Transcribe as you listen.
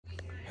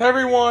Hey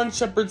everyone,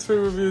 Shepherd's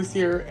Food Reviews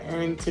here,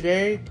 and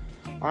today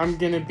I'm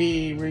gonna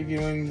be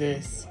reviewing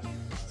this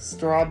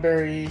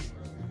strawberry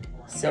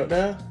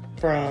soda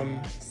from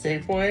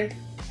Safeway.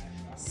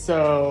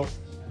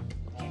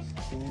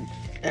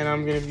 And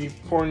I'm gonna be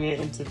pouring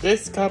it into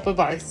this cup of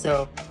ice.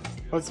 So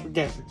let's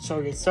begin. Shall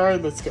we get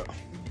started? Let's go.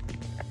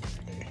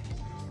 Okay.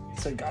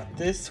 So I got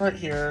this right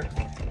here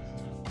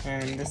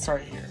and this right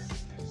here.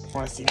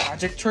 Want to see a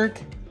magic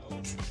trick?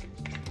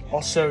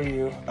 I'll show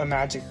you a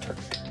magic trick.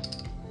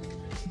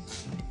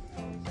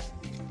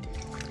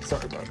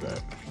 Sorry about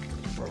that.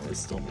 Brother's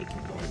still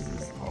making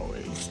noises,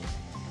 always.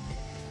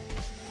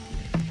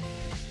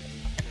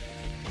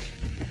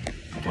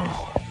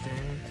 Oh,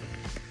 man.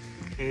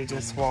 He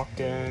just walked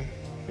in.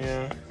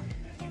 Yeah.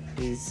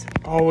 He's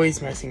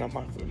always messing up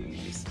my food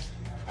reviews.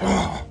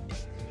 Can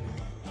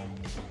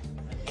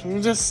you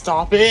just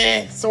stop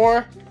it,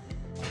 Sora?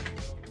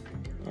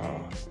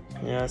 Oh,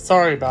 yeah,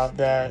 sorry about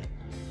that.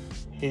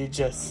 He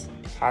just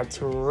had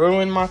to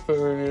ruin my food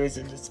reviews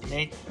and just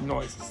make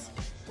noises.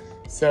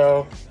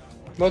 So,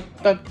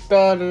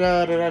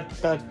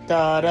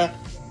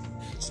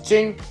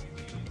 ching.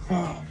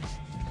 Oh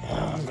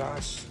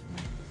gosh.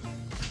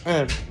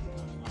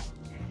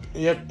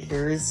 Yep,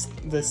 here's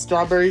the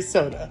strawberry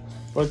soda.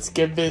 Let's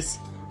give this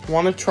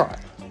one a try.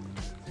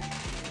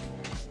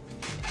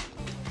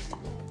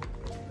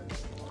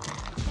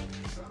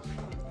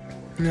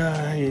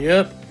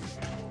 Yep,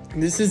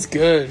 this is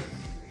good.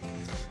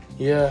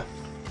 Yeah.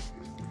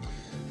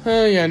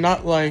 Yeah,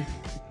 not like,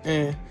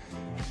 Yeah,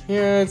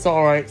 it's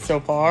alright so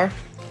far.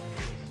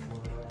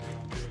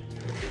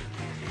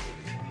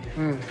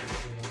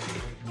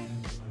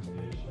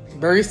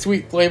 Very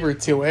sweet flavor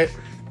to it.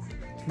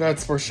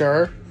 That's for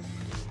sure.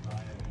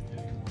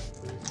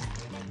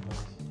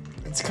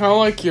 It's kind of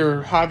like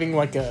you're having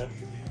like a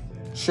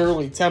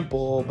Shirley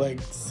Temple, but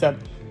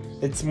except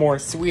it's more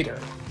sweeter.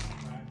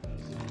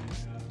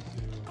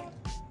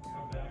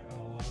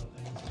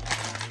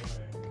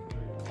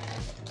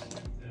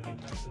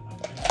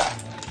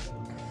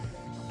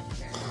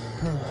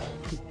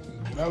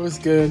 That was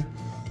good.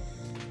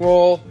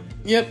 Well,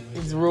 yep,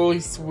 it's really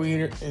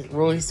sweeter. It's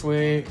really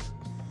sweet.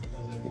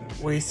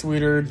 Way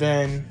sweeter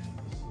than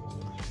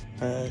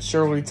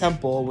Shirley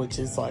Temple, which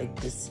is like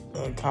this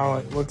kind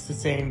of looks the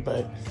same,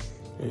 but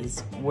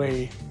is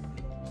way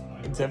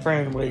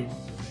different. Way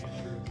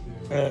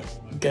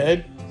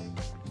good.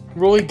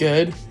 Really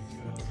good.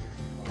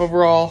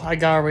 Overall, I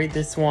gotta rate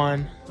this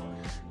one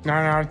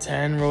 9 out of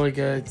 10. Really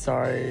good.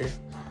 Sorry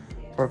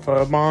for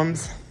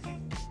photobombs.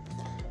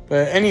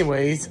 But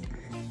anyways,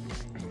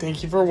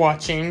 thank you for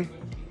watching.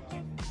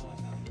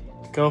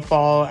 Go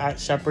follow at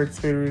Shepherd's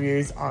Food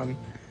Reviews on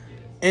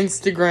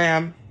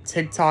Instagram,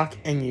 TikTok,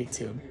 and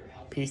YouTube.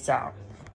 Peace out.